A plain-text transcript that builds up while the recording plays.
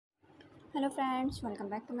Hello friends, welcome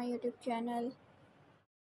back to my YouTube channel.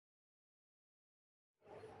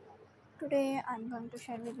 Today I'm going to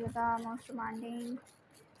share with you the most demanding,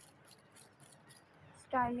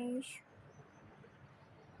 stylish,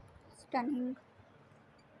 stunning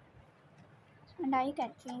and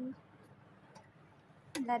eye-catching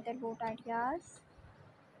leather boot ideas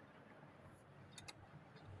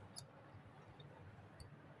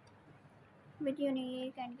with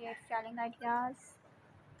unique and great styling ideas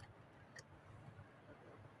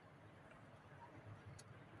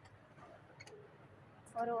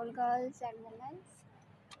for all girls and women.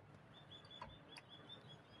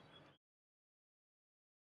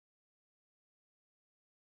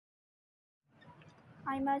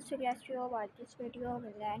 I must suggest you watch this video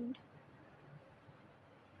will end.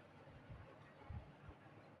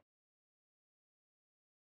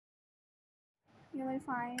 You will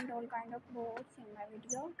find all kind of boots in my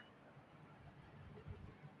video.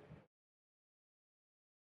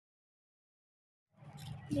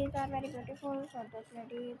 These are very beautiful for those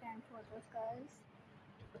ladies and for those girls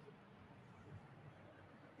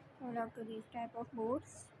who love to these type of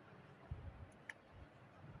boots.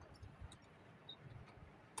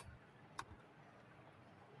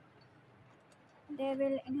 They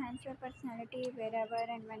will enhance your personality wherever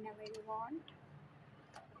and whenever you want.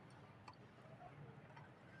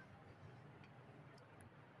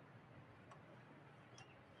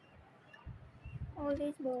 All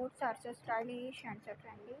these boots are so stylish and so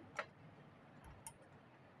trendy.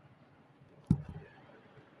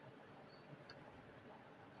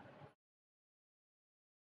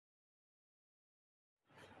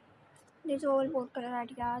 These all boot color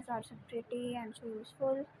ideas are so pretty and so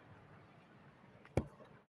useful.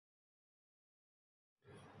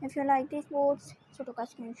 If you like these boots, so take a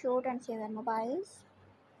screenshot and save your mobiles.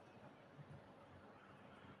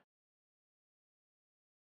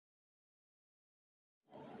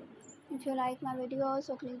 If you like my videos,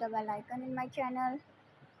 so click the bell icon in my channel.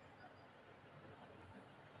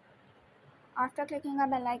 After clicking the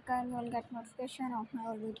bell icon, you will get notification of my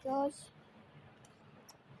all videos.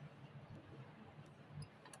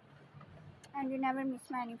 And you never miss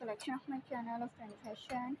my any collection of my channel of trendy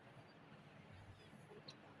fashion.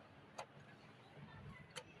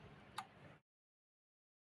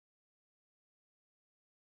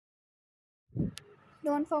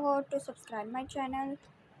 Don't forget to subscribe my channel,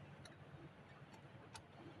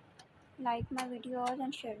 like my videos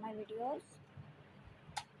and share my videos.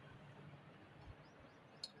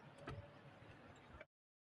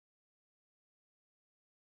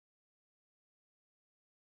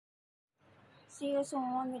 See you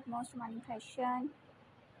soon with most money fashion.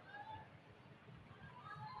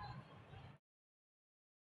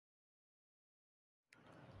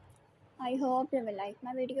 I hope you will like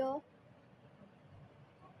my video.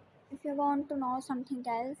 If you want to know something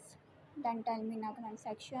else, then tell me in the comment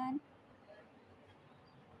section.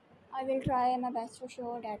 I will try my best to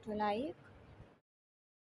show that you like.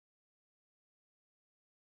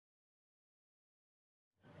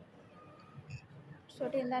 So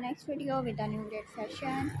till the next video with a new great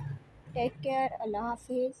fashion. Take care. Allah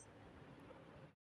Hafiz.